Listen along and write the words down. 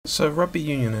So rugby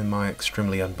union, in my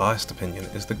extremely unbiased opinion,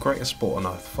 is the greatest sport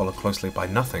on earth, followed closely by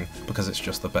nothing because it's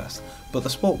just the best. But the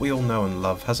sport we all know and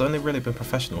love has only really been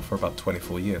professional for about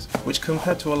 24 years, which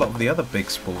compared to a lot of the other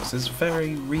big sports is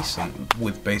very recent,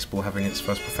 with baseball having its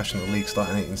first professional league start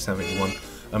in 1871.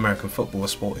 American football, a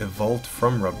sport evolved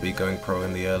from rugby, going pro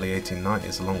in the early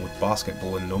 1890s, along with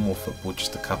basketball and normal football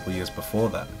just a couple years before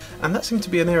that. And that seemed to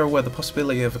be an era where the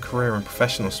possibility of a career in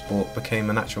professional sport became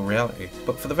an actual reality.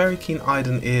 But for the very keen-eyed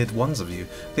and eared ones of you,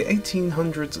 the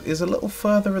 1800s is a little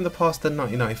further in the past than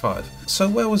 1995. So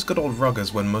where was good old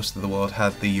ruggers when most of the world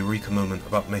had the eureka moment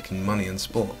about making money in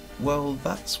sport? Well,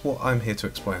 that's what I'm here to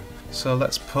explain. So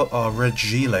let's put our red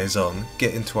gilets on,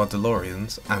 get into our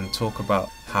DeLoreans, and talk about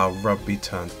how rugby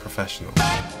turned professional.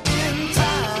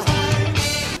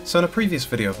 So in a previous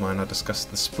video of mine I discussed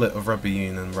the split of rugby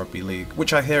union and rugby league,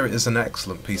 which I hear is an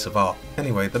excellent piece of art.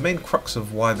 Anyway, the main crux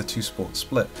of why the two sports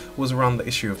split was around the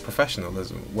issue of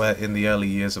professionalism, where in the early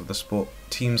years of the sport,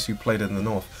 teams who played in the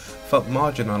north felt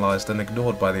marginalised and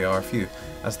ignored by the RFU,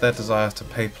 as their desire to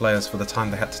pay players for the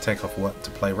time they had to take off work to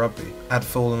play rugby had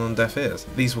fallen on deaf ears.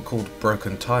 These were called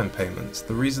broken time payments.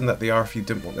 The reason that the RFU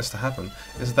didn't want this to happen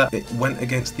is that it went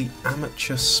against the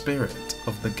amateur spirit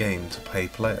of the game to pay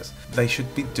players. They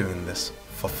should be doing this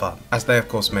for fun, as they of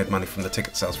course made money from the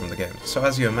ticket sales from the game. So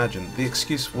as you imagine, the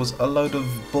excuse was a load of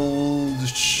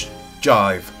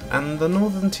jive, and the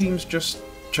northern teams just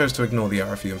chose to ignore the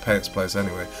RFU and pay its players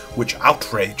anyway, which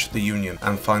outraged the union,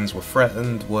 and fines were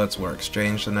threatened, words were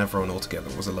exchanged, and everyone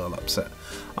altogether was a little upset.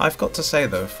 I've got to say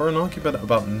though, for an argument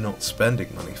about not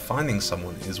spending money, finding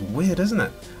someone is weird, isn't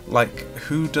it? Like,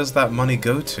 who does that money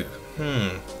go to?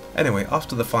 Anyway,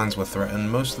 after the fines were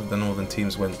threatened, most of the northern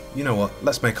teams went, you know what,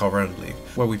 let's make our own league,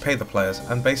 where we pay the players,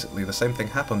 and basically the same thing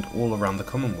happened all around the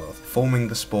Commonwealth, forming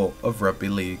the sport of rugby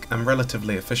league, and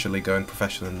relatively officially going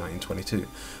professional in 1922,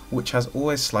 which has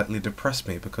always slightly depressed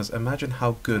me, because imagine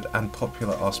how good and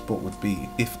popular our sport would be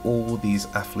if all these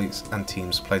athletes and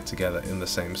teams played together in the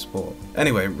same sport.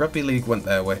 Anyway, rugby league went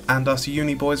their way, and us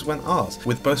uni boys went ours,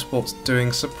 with both sports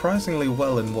doing surprisingly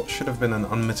well in what should have been an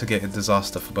unmitigated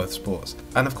disaster for both sports.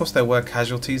 And of course there were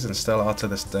casualties and still are to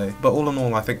this day, but all in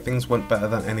all I think things went better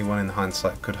than anyone in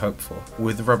hindsight could hope for,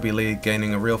 with rugby league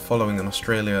gaining a real following in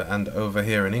Australia and over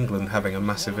here in England having a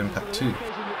massive impact too.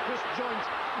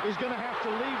 Is going to have to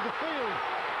leave the field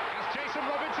as Jason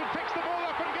Robinson picks the ball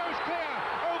up and goes clear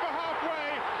over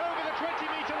halfway, over the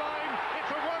 20-metre line. It's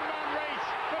a one-man race,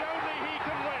 but only he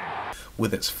can win.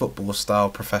 With its football-style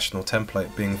professional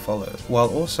template being followed, while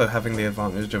also having the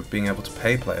advantage of being able to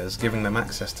pay players, giving them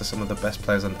access to some of the best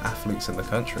players and athletes in the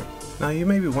country. Now you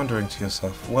may be wondering to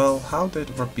yourself, well, how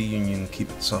did rugby union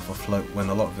keep itself afloat when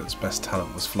a lot of its best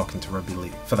talent was flocking to rugby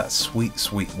league for that sweet,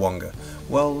 sweet wonga?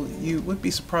 Well, you would be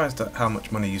surprised at how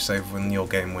much money you save in your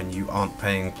game when you aren't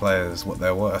paying players what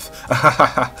they're worth.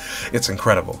 It's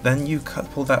incredible. Then you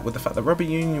couple that with the fact that rugby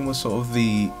union was sort of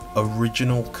the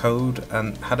original code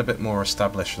and had a bit more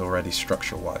established already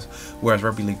structure-wise, whereas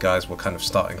rugby league guys were kind of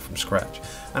starting from scratch.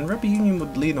 And rugby union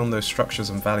would lean on those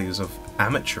structures and values of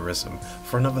amateurism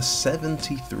for another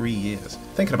 73 years.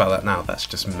 Thinking about that now, that's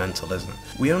just mental, isn't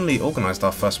it? We only organised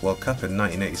our first World Cup in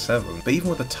 1987, but even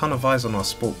with a ton of eyes on our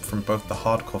sport from both the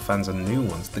hardcore fans and new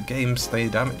ones, the game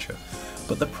stayed amateur.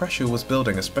 But the pressure was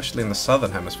building, especially in the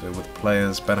southern hemisphere, with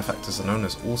players, benefactors and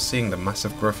owners all seeing the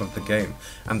massive growth of the game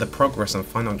and the progress and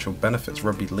financial benefits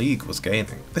rugby league was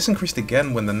gaining. This increased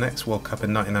again when the next World Cup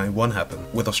in 1991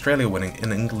 happened, with Australia winning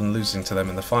and England losing to them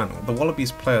in the final. The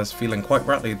Wallabies players feeling quite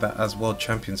rightly that as world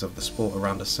champions of the sport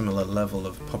around a similar level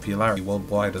of popularity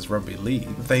worldwide as rugby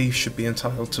league, they should be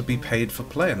entitled to be paid for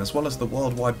playing, as well as the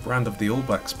worldwide brand of the All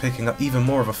Blacks picking up even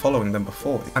more of a following than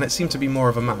before. And it seemed to be more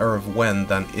of a matter of when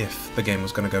than if the game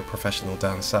was going to go professional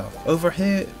down south. Over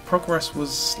here, progress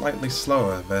was slightly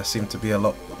slower. There seemed to be a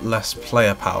lot less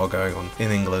player power going on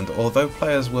in England, although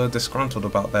players were disgruntled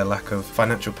about their lack of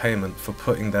financial payment for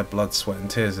putting their blood, sweat and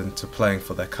tears into playing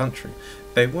for their country.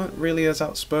 They weren't really as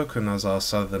outspoken as our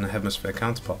southern hemisphere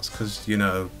counterparts, because, you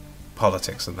know,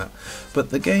 politics and that. But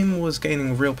the game was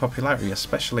gaining real popularity,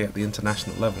 especially at the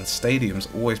international level, stadiums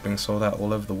always being sold out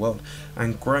all over the world,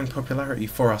 and growing popularity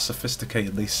for our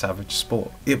sophisticatedly savage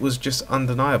sport. It was just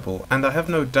undeniable, and I have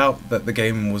no doubt that the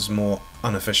game was more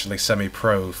unofficially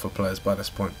semi-pro for players by this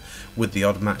point, with the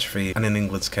odd match fee and in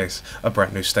England's case a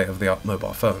brand new state-of-the-art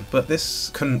mobile phone. But this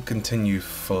couldn't continue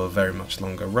for very much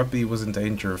longer. Rugby was in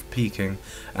danger of peaking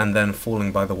and then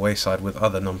falling by the wayside with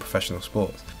other non-professional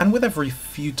sports. And with every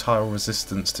futile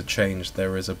resistance to change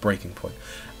there is a breaking point.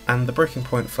 and the breaking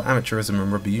point for amateurism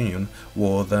in rugby union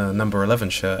wore the number 11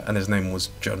 shirt, and his name was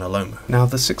Jonah Lomu. Now,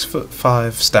 the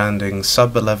 6'5" standing,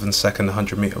 sub-11 second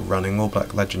 100 metre running All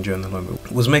Black legend Jonah Lomu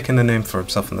was making a name for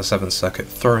himself in the 7th circuit,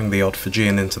 throwing the odd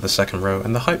Fijian into the second row,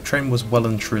 and the hype train was well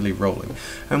and truly rolling.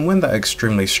 And when that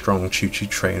extremely strong choo-choo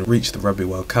train reached the Rugby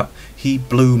World Cup, he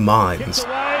blew minds.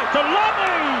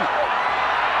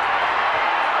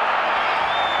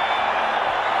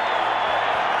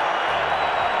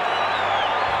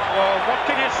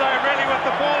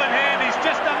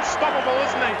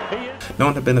 No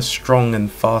one had been as strong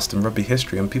and fast in rugby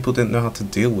history, and people didn't know how to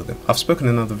deal with him. I've spoken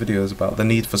in other videos about the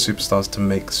need for superstars to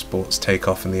make sports take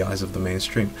off in the eyes of the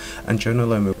mainstream, and Jonah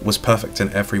Lomu was perfect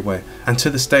in every way, and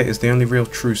to this day is the only real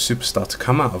true superstar to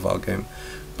come out of our game.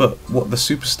 But what the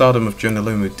superstardom of Jonah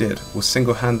Lomu did was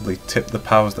single-handedly tip the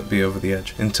powers that be over the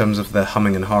edge in terms of their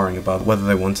humming and hawing about whether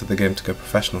they wanted the game to go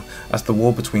professional, as the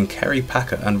war between Kerry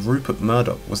Packer and Rupert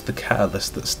Murdoch was the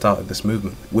catalyst that started this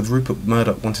movement. With Rupert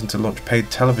Murdoch wanting to launch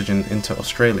paid television into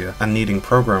Australia and needing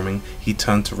programming, he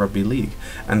turned to rugby league,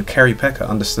 and Kerry Packer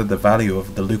understood the value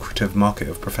of the lucrative market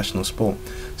of professional sport,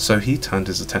 so he turned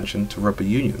his attention to rugby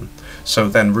union. So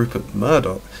then Rupert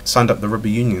Murdoch signed up the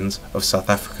rugby unions of South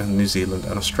Africa, New Zealand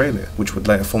and Australia, which would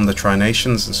later form the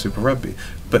Tri-Nations and Super Rugby,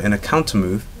 but in a counter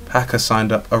move, Packer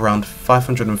signed up around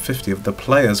 550 of the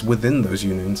players within those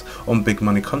unions on big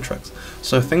money contracts,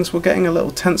 so things were getting a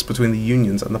little tense between the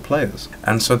unions and the players.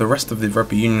 And so the rest of the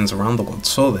rugby unions around the world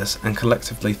saw this and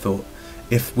collectively thought,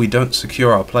 if we don't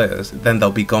secure our players, then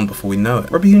they'll be gone before we know it.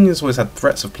 Rugby unions always had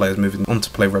threats of players moving on to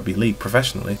play rugby league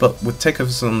professionally, but with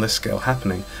takeovers on this scale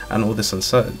happening and all this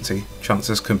uncertainty,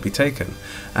 chances couldn't be taken,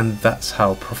 and that's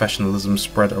how professionalism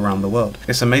spread around the world.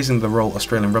 It's amazing the role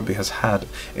Australian rugby has had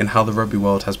in how the rugby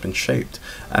world has been shaped,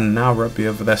 and now rugby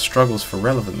over their struggles for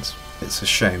relevance. It's a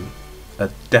shame. A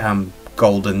damn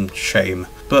golden shame.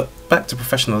 But back to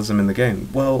professionalism in the game.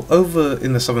 Well, over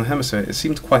in the Southern Hemisphere, it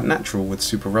seemed quite natural with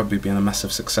Super Rugby being a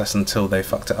massive success until they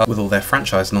fucked it up with all their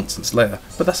franchise nonsense later,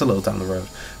 but that's a little down the road.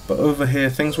 But over here,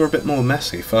 things were a bit more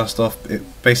messy. First off, it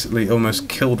basically almost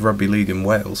killed rugby league in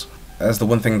Wales, as the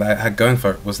one thing that it had going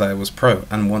for it was that it was pro,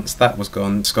 and once that was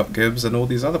gone, Scott Gibbs and all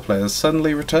these other players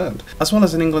suddenly returned. As well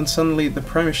as in England, suddenly the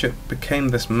Premiership became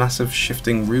this massive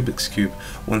shifting Rubik's Cube,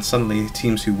 when suddenly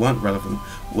teams who weren't relevant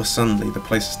were suddenly the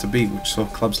places to be, which saw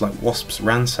clubs like Wasps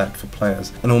ransacked for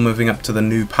players, and all moving up to the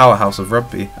new powerhouse of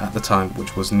rugby at the time,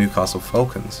 which was Newcastle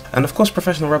Falcons. And of course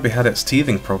professional rugby had its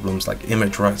teething problems, like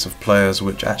image rights of players,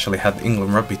 which actually had the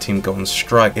England rugby team go on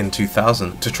strike in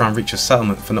 2000 to try and reach a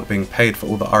settlement for not being paid for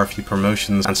all the RFU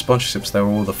promotions and sponsorships they were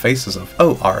all the faces of.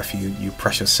 Oh, RFU, you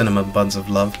precious cinnamon buns of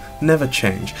love, never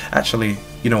change. Actually,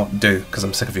 you know what, do, because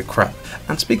I'm sick of your crap.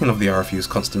 And speaking of the RFU's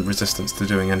constant resistance to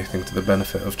doing anything to the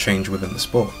benefit of change within the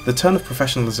sport, the turn of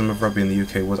professionalism of rugby in the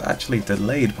UK was actually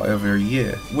delayed by over a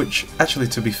year, which, actually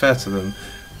to be fair to them,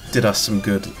 did us some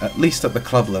good, at least at the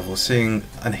club level, seeing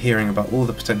and hearing about all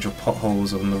the potential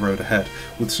potholes on the road ahead,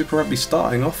 with Super Rugby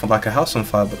starting off like a house on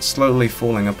fire but slowly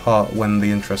falling apart when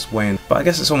the interest waned. But I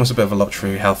guess it's almost a bit of a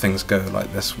lottery how things go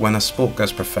like this when a sport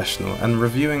goes professional, and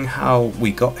reviewing how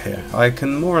we got here, I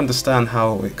can more understand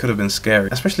how it could have been scary,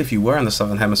 especially if you were in the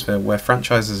Southern Hemisphere where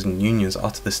franchises and unions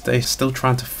are to this day still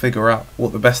trying to figure out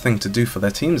what the best thing to do for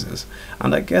their teams is.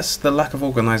 And I guess the lack of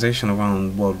organisation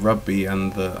around World Rugby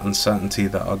and the uncertainty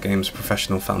that our game's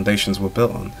professional foundations were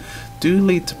built on do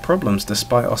lead to problems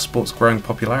despite our sport's growing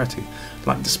popularity.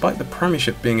 Like, despite the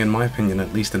Premiership being, in my opinion,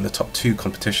 at least in the top 2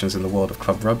 competitions in the world of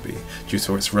club rugby, due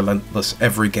to its relentless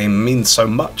 "every game means so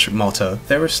much" motto,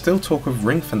 there is still talk of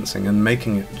ring fencing and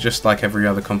making it just like every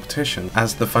other competition,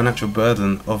 as the financial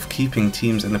burden of keeping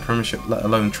teams in the Premiership, let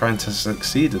alone trying to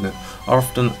succeed in it, are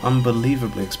often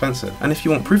unbelievably expensive. And if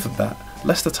you want proof of that,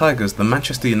 Leicester Tigers, the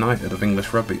Manchester United of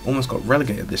English rugby, almost got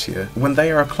relegated this year, when they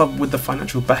are a club with the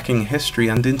financial backing, history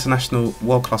and international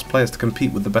world-class players to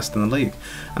compete with the best in the league,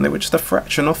 and they were just a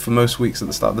fraction off for most weeks at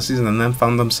the start of the season and then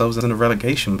found themselves in a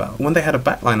relegation battle, when they had a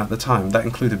backline at the time that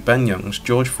included Ben Youngs,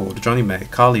 George Ford, Johnny May,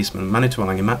 Carl Eastman, Manu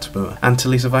Tuolangi, Matt Tabua and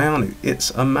Talisa Vaianu. It's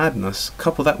a madness.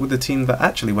 Couple that with the team that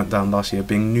actually went down last year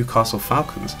being Newcastle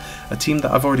Falcons, a team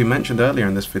that I've already mentioned earlier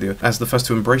in this video as the first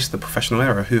to embrace the professional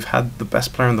era, who've had the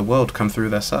best player in the world come through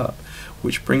their setup.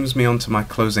 Which brings me on to my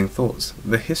closing thoughts.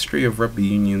 The history of rugby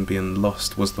union being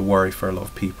lost was the worry for a lot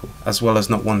of people, as well as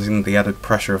not wanting the added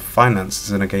pressure of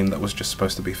finances in a game that was just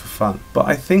supposed to be for fun. But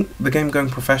I think the game going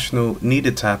professional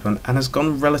needed to happen and has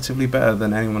gone relatively better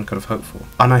than anyone could have hoped for.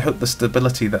 And I hope the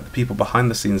stability that the people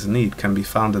behind the scenes need can be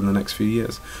found in the next few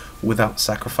years, without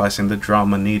sacrificing the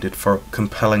drama needed for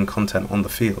compelling content on the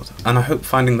field. And I hope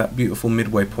finding that beautiful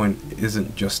midway point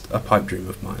isn't just a pipe dream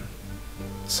of mine.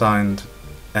 Signed,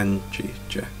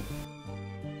 NGJ.